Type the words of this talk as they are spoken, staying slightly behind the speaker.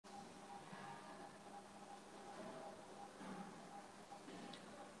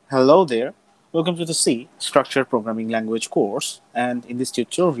Hello there. Welcome to the C Structured Programming Language course. And in this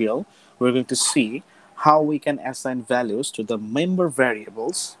tutorial, we're going to see how we can assign values to the member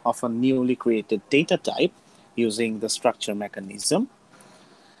variables of a newly created data type using the structure mechanism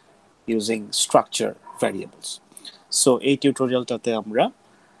using structure variables. So এই টিউটোরিয়ালটাতে আমরা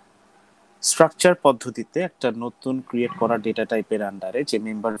structure পদ্ধতিতে একটা নতুন create করা data টাইপের আন্ডারে যে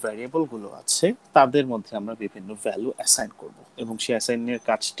member variable গুলো আছে তাদের মধ্যে আমরা বিভিন্ন ভ্যালু অ্যাসাইন করব এবং সেই অ্যাসাইনের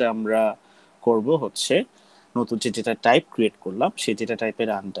কাজটা আমরা করব হচ্ছে নতুন যে ডেটা টাইপ ক্রিয়েট করলাম সেই ডেটা টাইপের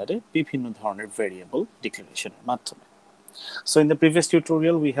আন্ডারে বিভিন্ন ধরনের ভ্যারিয়েবল ডিক্লারেশনের মাধ্যমে. So in the previous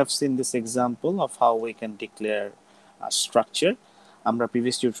tutorial we have seen this example of how we can declare a structure. আমরা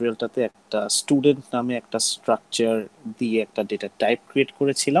প্রিভিয়াস টিউটোরিয়ালটাতে একটা স্টুডেন্ট নামে একটা স্ট্রাকচার দিয়ে একটা ডেটা টাইপ ক্রিয়েট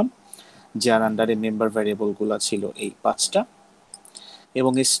করেছিলাম যার আন্ডারে মেম্বার ভ্যারিয়েবলগুলো ছিল এই পাঁচটা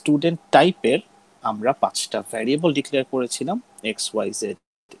এবং এই স্টুডেন্ট টাইপের আমরা পাঁচটা ভ্যারিয়েবল ডিক্লেয়ার করেছিলাম x Y Z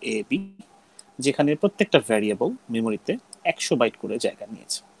A B, যেখানে প্রত্যেকটা ভ্যারিয়েবল মেমোরিতে 100 বাইট করে জায়গা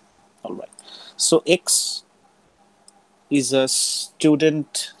নিয়েছে. Alright, so x is a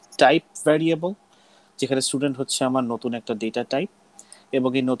student type variable, যেখানে স্টুডেন্ট হচ্ছে আমার নতুন একটা ডেটা টাইপ এবং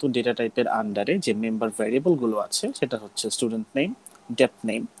এই নতুন ডেটা টাইপের আন্ডারে যে মেম্বার ভ্যারিয়েবলগুলো আছে সেটা হচ্ছে student name, dep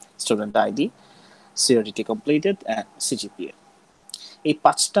name, student ID, CRDT completed and CGPA. এই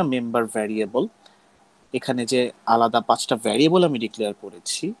পাঁচটা মেম্বার ভ্যারিয়েবল, এখানে যে আলাদা পাঁচটা ভ্যারিয়েবল আমি ডিক্লেয়ার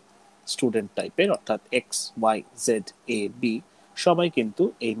করেছি স্টুডেন্ট টাইপের অর্থাৎ x Y Z A B, সবাই কিন্তু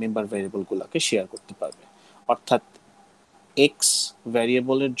এই মেম্বার ভ্যারিয়েবলগুলোকে শেয়ার করতে পারবে. অর্থাৎ এক্স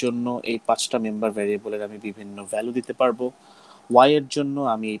ভ্যারিয়েবলের জন্য এই পাঁচটা মেম্বার ভ্যারিয়েবলের আমি বিভিন্ন ভ্যালু দিতে পারবো, ওয়াই এর জন্য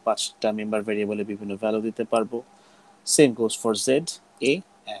আমি এই পাঁচটা মেম্বার ভ্যারিয়েবলের বিভিন্ন ভ্যালু দিতে পারবো, same goes for Z A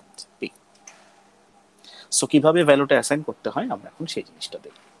and B. So কিভাবে ভ্যালুটা অ্যাসাইন করতে হয় আমরা এখন সেই জিনিসটা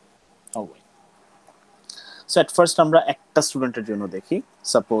দেখি. সো এট ফার্স্ট আমরা একটা স্টুডেন্টের জন্য দেখি.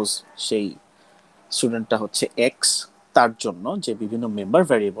 সাপোজ সেই স্টুডেন্টটা হচ্ছে এক্স, তার জন্য যে বিভিন্ন মেম্বার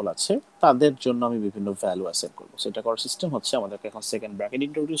ভ্যারিয়েবল আছে তাদের জন্য আমি বিভিন্ন ভ্যালু অ্যাসাইন করবো. সেটা করার সিস্টেম হচ্ছে আমাদেরকে এখন সেকেন্ড ব্র্যাকেট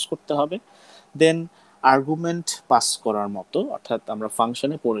ইন্ট্রোডিউস করতে হবে, দেন আর্গুমেন্ট পাস করার মতো, অর্থাৎ আমরা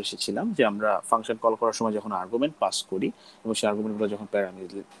ফাংশনে পড়ে এসেছিলাম যে আমরা ফাংশন কল করার সময় যখন আর্গুমেন্ট পাস করি এবং সেই আর্গুমেন্টগুলো যখন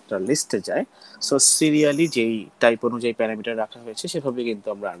প্যারামিটার লিস্টে যায়, সো সিরিয়ালি যেই টাইপ অনুযায়ী প্যারামিটার রাখা হয়েছে সেভাবে কিন্তু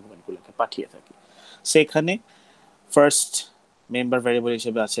আমরা আর্গুমেন্টগুলোকে পাঠিয়ে থাকি. সেখানে ফার্স্ট মেম্বার ভ্যারিয়েবল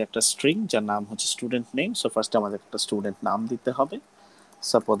হিসেবে আছে একটা স্ট্রিং যার নাম হচ্ছে স্টুডেন্ট নেম. সো ফার্স্ট আমাদের একটা স্টুডেন্ট নাম দিতে হবে.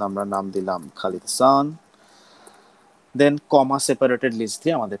 সাপোজ আমরা নাম দিলাম খালিদ হাসান, দেন কমা সেপারেটেড লিস্ট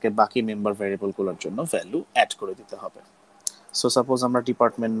দিয়ে আমাদেরকে বাকি মেম্বার ভ্যারিয়েবলগুলোর জন্য ভ্যালু অ্যাড করে দিতে হবে. সো সাপোজ আমরা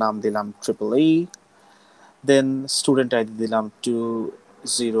ডিপার্টমেন্ট নাম দিলাম EEE, দেন স্টুডেন্ট আইডি দিলাম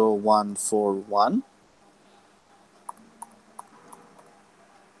 20141,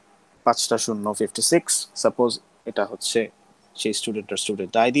 5টা 056. সাপোজ এটা হচ্ছে সেই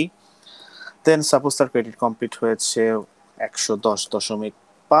স্টুডেন্ট আইডি. দেন সাপোজ তার ক্রেডিট কমপ্লিট হয়েছে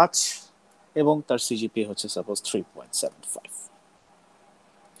 110.5 এবং তার সিজিপিএ হচ্ছে সাপোজ 3.75.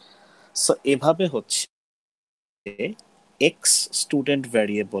 সো এভাবে হচ্ছে এক্স স্টুডেন্ট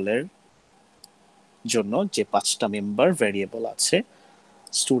ভ্যারিয়েবলের জন্য যে পাঁচটা মেম্বার ভ্যারিয়েবল আছে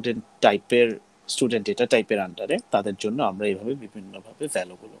স্টুডেন্ট ডেটা টাইপের আন্ডারে, তাদের জন্য আমরা এইভাবে বিভিন্নভাবে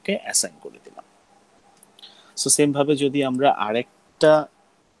ভ্যালুগুলোকে অ্যাসাইন করে দিলাম. সো সেম ভাবে যদি আমরা আরেকটা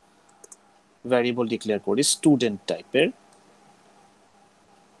ভ্যারিয়েবল ডিক্লেয়ার করি স্টুডেন্ট টাইপের,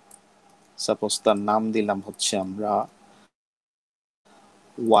 সাপোজ তার নাম দিলাম হচ্ছে আমরা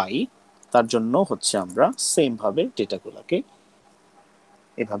ওয়াই, তার জন্য হচ্ছে আমরা সেম ভাবে ডেটাগুলোকে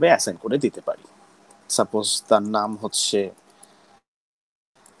এভাবে অ্যাসাইন করে দিতে পারি. সাপোজ তার নাম হচ্ছে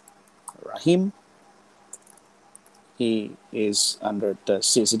রাহিম, he is under the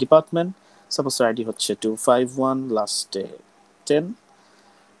CSE department. Suppose তার আইডি হচ্ছে 251, লাস্টে 10.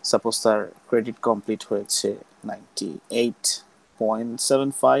 সাপোজ তার ক্রেডিট কমপ্লিট হয়েছে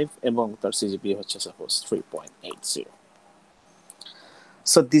 98.75 এবং তার সিজিপিএ হচ্ছে suppose 3.80.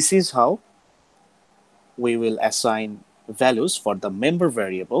 So this is how we will assign values for the member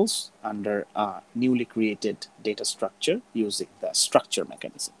variables under a newly created data structure using the structure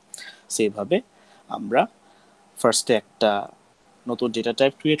mechanism. সেভাবে আমরা ফার্স্টে একটা নতুন ডেটা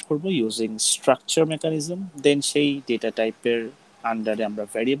টাইপ ক্রিয়েট করব ইউজিং স্ট্রাকচার মেকানিজম, দেন সেই ডেটা টাইপের আন্ডারে আমরা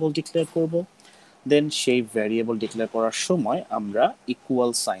ভ্যারিয়েবল ডিক্লেয়ার করব, দেন সেই ভ্যারিয়েবল ডিক্লেয়ার করার সময় আমরা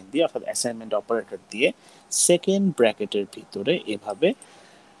ইকুয়াল সাইন দিয়ে অর্থাৎ অ্যাসাইনমেন্ট অপারেটর দিয়ে সেকেন্ড ব্র্যাকেটের ভিতরে এভাবে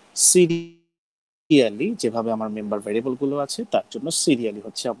সিরিয়ালি যেভাবে আমার মেম্বার ভ্যারিয়েবলগুলো আছে তার জন্য সিরিয়ালি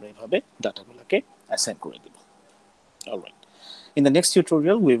হচ্ছে আমরা এভাবে ডাটাগুলোকে অ্যাসাইন করে দিব. Alright, in the next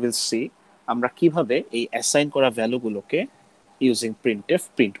tutorial we will see আমরা কিভাবে এই অ্যাসাইন করা ভ্যালুগুলোকে ইউজিং প্রিন্টএফ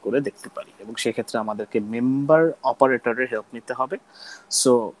প্রিন্ট করে দেখতে পারি, এবং সেক্ষেত্রে আমাদেরকে মেম্বার অপারেটরের হেল্প নিতে হবে।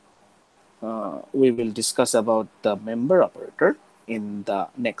 So we will discuss about the member operator in the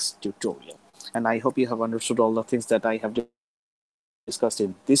next tutorial. And I hope you have understood all the things that I have discussed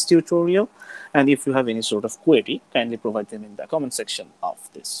in this tutorial. And if you have any sort of query, kindly provide them in the comment section of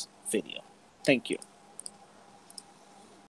this video. Thank you.